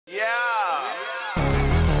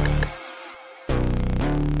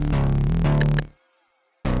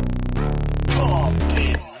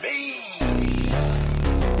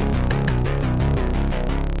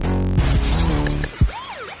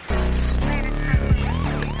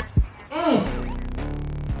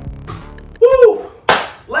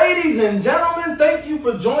and gentlemen, thank you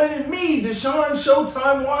for joining me, Deshaun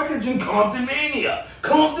Showtime Walkage in Comptonmania.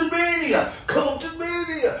 Comptonmania,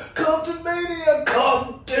 Comptonmania, Comptonmania,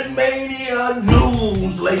 Comptonmania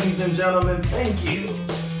news, ladies and gentlemen, thank you.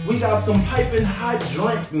 We got some piping hot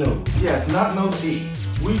drink news. Yes, not no tea.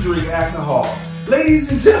 We drink alcohol.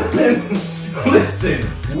 Ladies and gentlemen,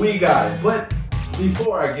 listen, we got it. But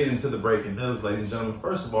before I get into the breaking news, ladies and gentlemen,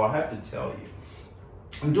 first of all, I have to tell you,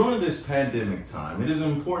 during this pandemic time, it is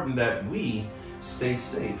important that we stay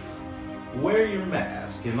safe. Wear your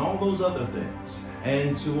mask and all those other things.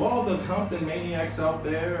 And to all the Compton maniacs out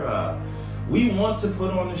there, we want to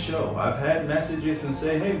put on the show. I've had messages and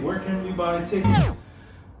say, hey, where can we buy tickets?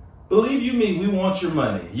 Believe you me, we want your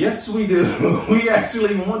money. Yes, we do. We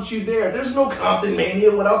actually want you there. There's no Compton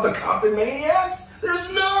Mania without the Compton Maniacs.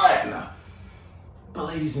 There's none. But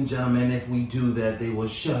ladies and gentlemen, if we do that, they will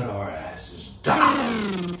shut our asses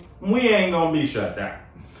down. We ain't gonna be shut down.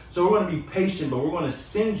 So we're gonna be patient, but we're gonna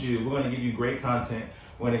send you, we're gonna give you great content.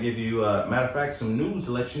 We're gonna give you, matter of fact, some news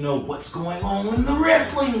to let you know what's going on in the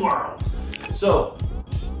wrestling world. So,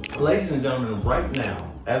 ladies and gentlemen, right now,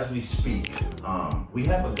 as we speak, we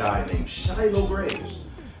have a guy named Shiloh Graves.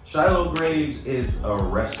 Shiloh Graves is a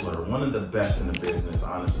wrestler, one of the best in the business,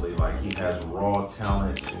 honestly. Like, he has raw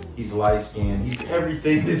talent, he's light-skinned, he's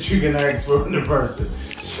everything that you can ask for in a person.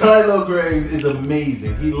 Shiloh Graves is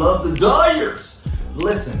amazing. He loved the Dyers.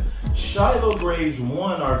 Listen, Shiloh Graves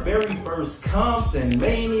won our very first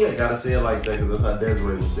Comptonmania. Gotta say it like that because that's how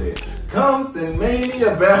Desiree would say it.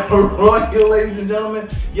 Comptonmania Battle Royal, ladies and gentlemen.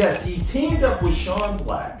 Yes, he teamed up with Sean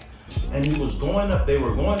Black, and he was going up. They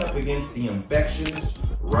were going up against the Infections,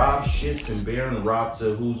 Rob Shitz, and Baron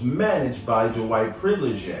Rapta, who's managed by Dwight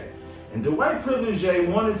Privilege. And Dwight Privilege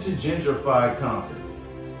wanted to gentrify Compton.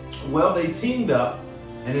 Well, they teamed up,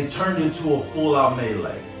 and it turned into a full-out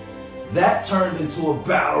melee. That turned into a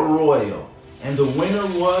battle royal, and the winner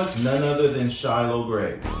was none other than Shiloh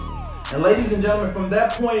Graves. And ladies and gentlemen, from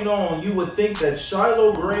that point on, you would think that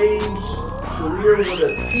Shiloh Graves' career would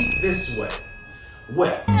have peaked this way.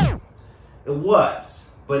 Well, it was,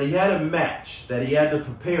 but he had a match that he had to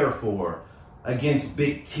prepare for against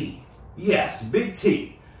Big T. Yes, Big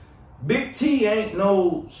T. Big T ain't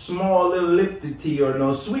no small little lifted tea or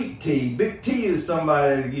no sweet tea. Big T is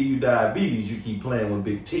somebody to give you diabetes. You keep playing with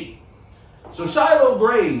Big T. So Shiloh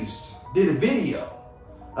Graves did a video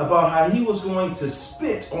about how he was going to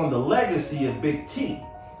spit on the legacy of Big T.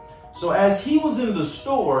 So as he was in the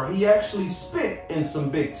store, he actually spit in some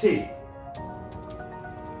Big T.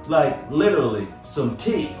 Like literally some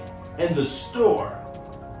tea in the store.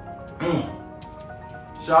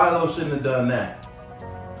 Shiloh shouldn't have done that.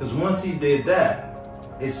 Because once he did that,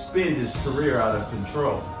 it spun his career out of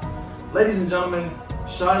control. Ladies and gentlemen,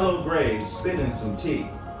 Shiloh Graves spit in some tea.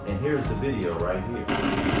 And here's the video right here.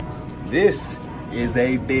 This is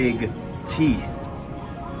a big T.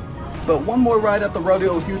 But one more ride at the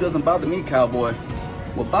rodeo with you doesn't bother me, cowboy.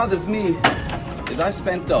 What bothers me is I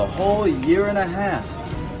spent a whole year and a half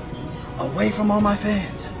away from all my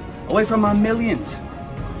fans, away from my millions,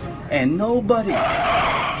 and nobody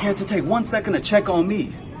cared to take 1 second to check on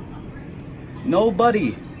me.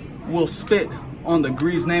 Nobody will spit on the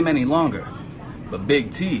Greaves name any longer. But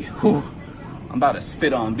Big T, whew, I'm about to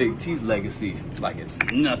spit on Big T's legacy like it's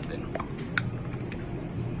nothing.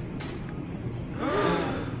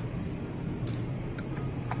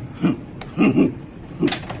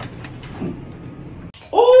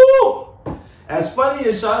 Ooh! As funny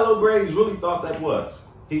as Shiloh Graves really thought that was,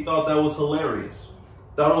 he thought that was hilarious.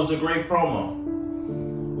 Thought it was a great promo.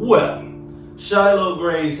 Well, Shiloh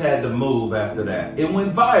Graves had to move after that. It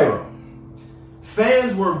went viral.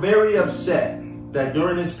 Fans were very upset that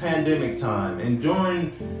during this pandemic time and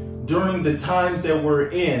during the times that we're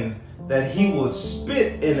in, that he would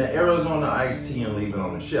spit in the Arizona iced tea and leave it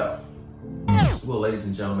on the shelf. Well, ladies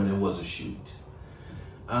and gentlemen, it was a shoot.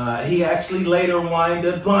 He actually later wound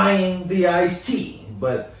up buying the iced tea,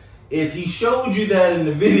 but if he showed you that in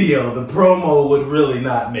the video, the promo would really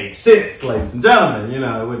not make sense, ladies and gentlemen. You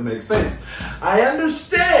know, it wouldn't make sense. I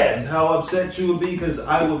understand how upset you would be because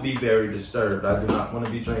I would be very disturbed. I do not want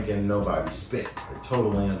to be drinking nobody's spit. I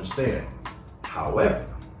totally understand. However,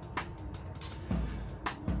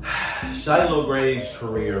 Shiloh Graves'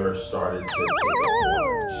 career started to take a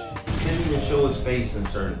plunge. He didn't even show his face in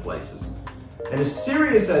certain places. And as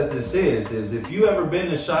serious as this is if you ever been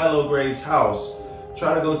to Shiloh Graves' house,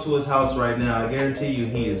 try to go to his house right now. I guarantee you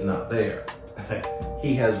he is not there.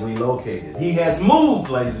 He has relocated. He has moved,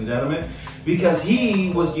 ladies and gentlemen, because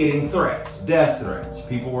he was getting threats, death threats.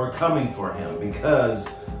 People were coming for him because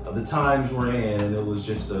of the times we're in, and it was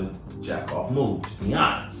just a jack-off move, to be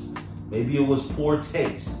honest. Maybe it was poor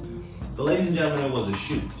taste. But ladies and gentlemen, it was a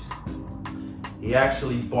shoot. He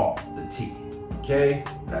actually bought the tea, okay?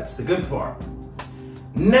 That's the good part.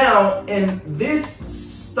 Now, and this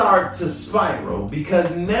started to spiral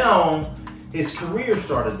because now his career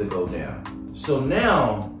started to go down. So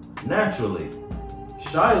now, naturally,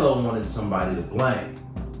 Shiloh wanted somebody to blame.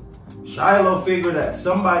 Shiloh figured that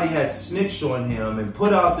somebody had snitched on him and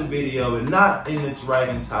put out the video and not in its right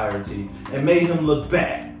entirety and made him look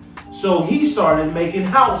bad. So he started making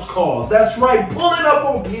house calls. That's right, pulling up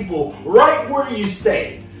on people right where you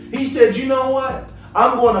stay. He said, you know what?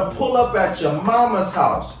 I'm going to pull up at your mama's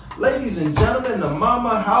house. Ladies and gentlemen, the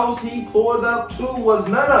mama house he pulled up to was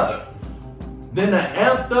none other than the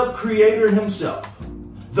amped up creator himself,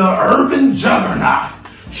 the urban juggernaut,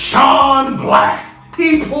 Sean Black.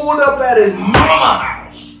 He pulled up at his mama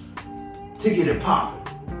house to get it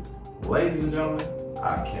popping. Ladies and gentlemen,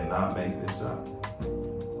 I cannot make this up.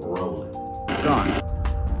 Roll it. Sean,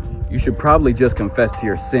 you should probably just confess to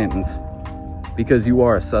your sins because you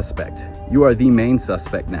are a suspect. You are the main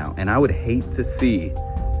suspect now, and I would hate to see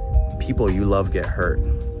people you love get hurt.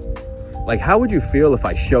 Like, how would you feel if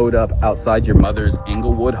I showed up outside your mother's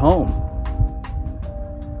Inglewood home?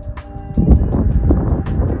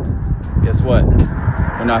 Guess what?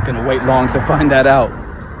 We're not gonna wait long to find that out.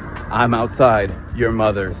 I'm outside your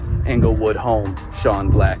mother's Inglewood home, Sean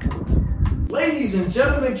Black. Ladies and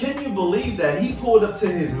gentlemen, can you believe that he pulled up to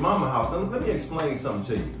his mama house? Now, let me explain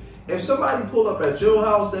something to you. If somebody pulled up at your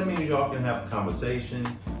house, that means y'all can have a conversation.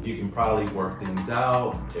 You can probably work things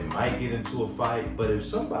out. It might get into a fight. But if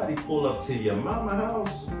somebody pulled up to your mama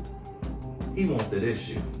house, he wants that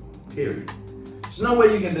issue, period. There's no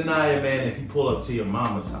way you can deny a man if he pull up to your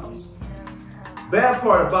mama's house. Bad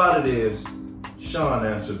part about it is, Sean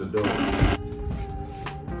answered the door.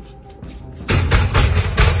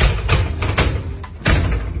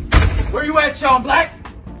 Where you at, Sean Black?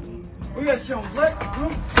 Where you at, Sean Black?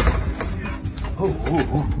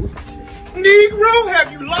 Negro,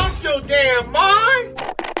 have you lost your damn mind?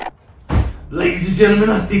 Ladies and gentlemen,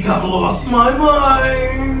 I think I've lost my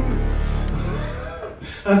mind.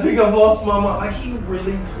 I think I've lost my mind. Like, he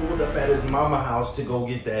really pulled up at his mama house to go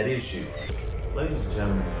get that issue. Ladies and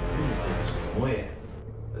gentlemen, who do you think is going to win?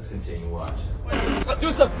 Let's continue watching.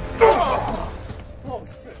 Do some. Oh,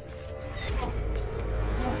 shit.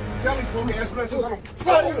 Tell these little ass bitches I'm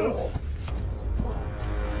gonna you.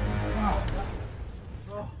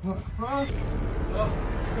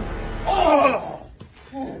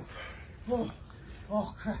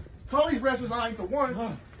 Oh, crap. Tell these wrestlers I ain't the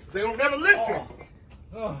one. They don't never listen.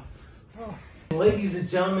 Ladies and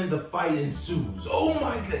gentlemen, the fight ensues. Oh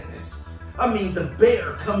my goodness. I mean, the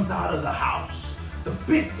bear comes out of the house. The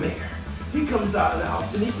big bear. He comes out of the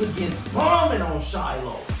house and he begins bombing on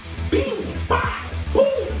Shiloh. Bing, bang,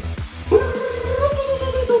 boom.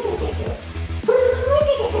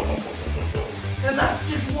 And that's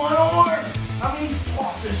just one arm. I mean, he's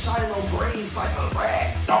tossing Shiloh brains like a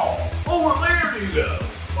rag doll. Over there you go.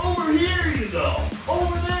 Over here you go.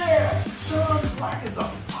 Over there. Sean Black is a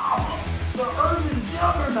problem. The urban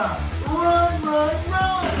juggernaut. Run, run,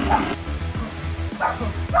 run.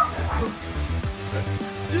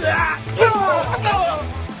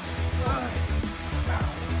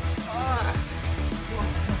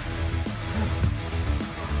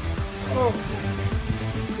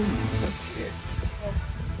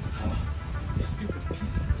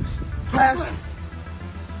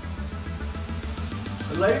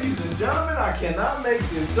 Ladies and gentlemen, I cannot make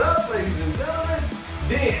this up, ladies and gentlemen.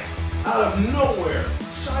 Then, out of nowhere,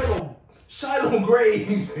 Shiloh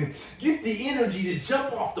Graves get the energy to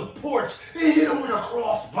jump off the porch and hit him with a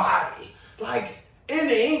crossbody. Like in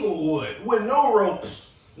the Inglewood with no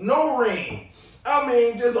ropes, no ring. I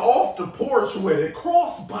mean, just off the porch with it,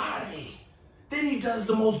 crossbody. Then he does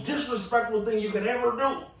the most disrespectful thing you could ever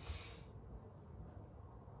do.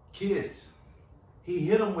 Kids, he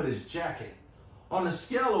hit him with his jacket. On a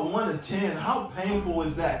scale of 1 to 10, how painful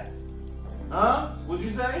is that? Huh? What'd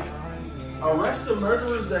you say? Arrest the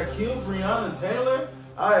murderers that killed Breonna Taylor?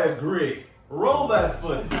 I agree. Roll that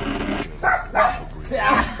footage.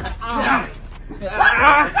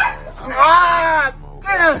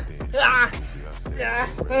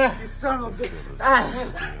 You son of a bitch.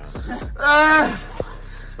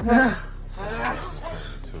 Damn.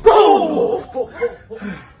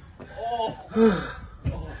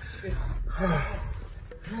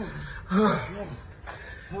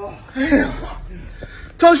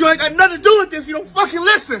 Told you I ain't got nothing to do with this. You don't fucking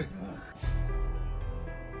listen.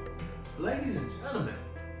 Ladies and gentlemen,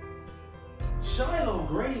 Shiloh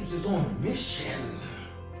Graves is on a mission.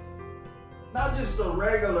 Not just a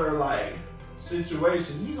regular, like,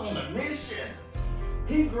 situation. He's on a mission.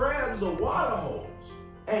 He grabs the water hose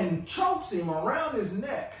and chokes him around his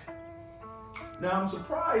neck. Now, I'm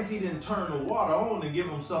surprised he didn't turn the water on and give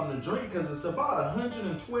him something to drink because it's about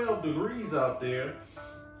 112 degrees out there.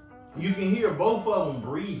 You can hear both of them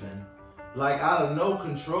breathing, like out of no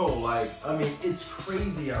control. Like, I mean, it's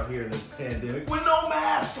crazy out here in this pandemic with no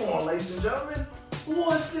mask on, ladies and gentlemen.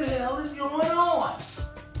 What the hell is going on?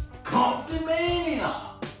 Comptonmania.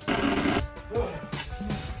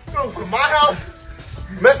 Come from my house,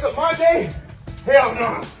 mess up my day? Hell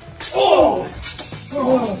no. Oh!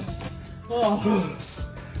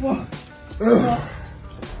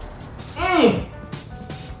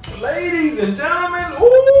 Ladies and gentlemen,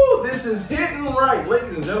 ooh, this is hitting right.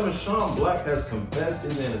 Ladies and gentlemen, Sean Black has confessed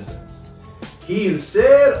his innocence. He has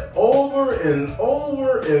said over and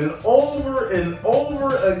over and over and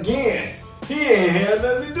over again, he ain't had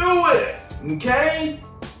nothing to do with it, okay?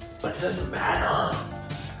 But it doesn't matter,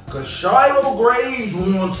 because Shiloh Graves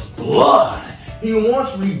wants blood. He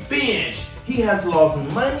wants revenge. He has lost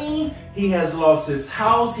money. He has lost his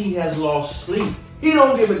house. He has lost sleep. He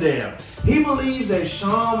don't give a damn. He believes that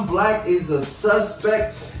Sean Black is a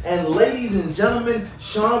suspect. And ladies and gentlemen,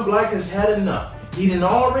 Sean Black has had enough. He done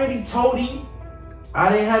already told him, I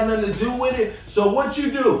didn't have nothing to do with it. So what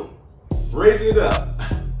you do? Rake it up.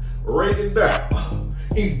 Rake it down.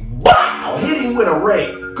 He, wow, hit him with a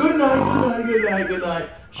rake. Good night, good night, good night, good night.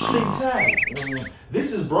 Sleep tight.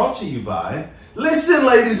 This is brought to you by... Listen,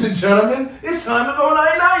 ladies and gentlemen, it's time to go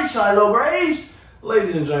night-night, Shiloh Graves.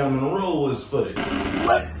 Ladies and gentlemen, roll this footage.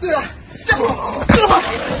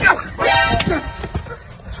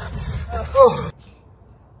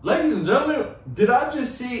 Ladies and gentlemen, did I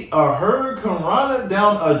just see a herd come running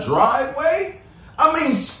down a driveway? I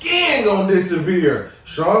mean, skin gonna disappear.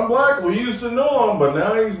 Sean Black, we used to know him, but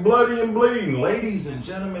now he's bloody and bleeding. Ladies and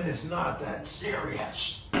gentlemen, it's not that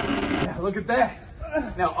serious. Yeah, look at that.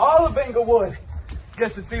 Now all of Inglewood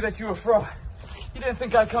gets to see that you're a fraud. You didn't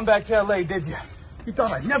think I'd come back to LA, did you? You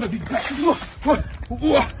thought I'd never be back.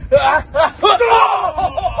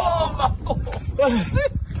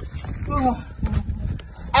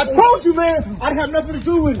 I told you, man, I have nothing to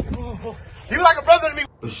do with it. You like a brother to me.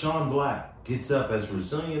 But Sean Black gets up as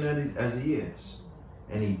resilient as he is,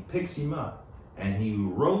 and he picks him up, and he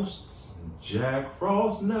roasts Jack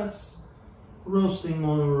Frost nuts, roasting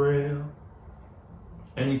on a rail.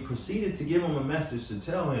 And he proceeded to give him a message to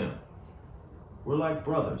tell him, we're like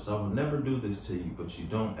brothers. I will never do this to you, but you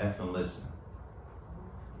don't effing listen.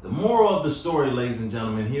 The moral of the story, ladies and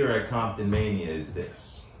gentlemen, here at Comptonmania is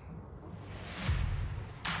this.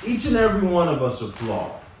 Each and every one of us are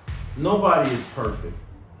flawed. Nobody is perfect.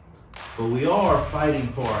 But we are fighting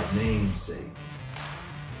for our name's sake.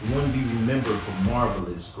 We want to be remembered for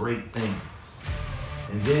marvelous, great things.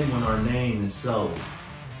 And then when our name is sullied,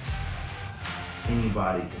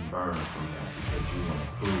 anybody can burn from that because you want to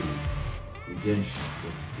prove redemption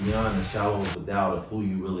beyond the shadow of a doubt of who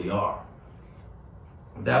you really are.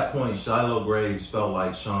 At that point, Shiloh Graves felt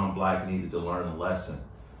like Sean Black needed to learn a lesson.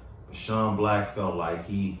 But Sean Black felt like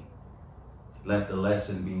he let the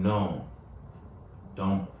lesson be known.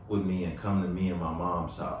 Don't with me and come to me and my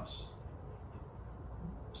mom's house.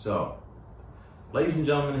 So, ladies and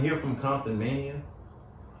gentlemen, here from Comptonmania,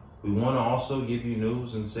 we want to also give you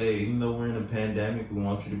news and say, even though we're in a pandemic, we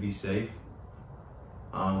want you to be safe.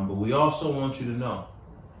 But we also want you to know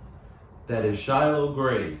that if Shiloh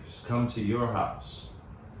Graves come to your house,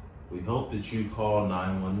 we hope that you call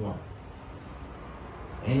 911.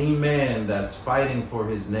 Any man that's fighting for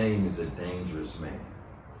his name is a dangerous man.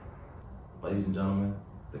 Ladies and gentlemen,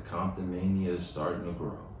 the Comptonmania is starting to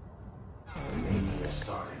grow. The mania is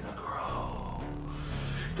starting to grow.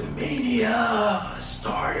 The mania is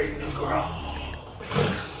starting to grow.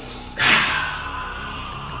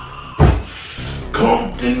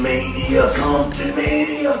 Comptonmania,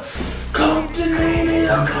 Comptonmania,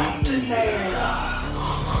 Comptonmania, Comptonmania,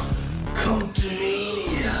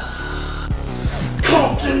 Comptonmania,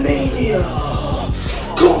 Comptonmania,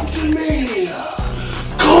 Comptonmania,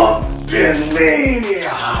 Comptonmania.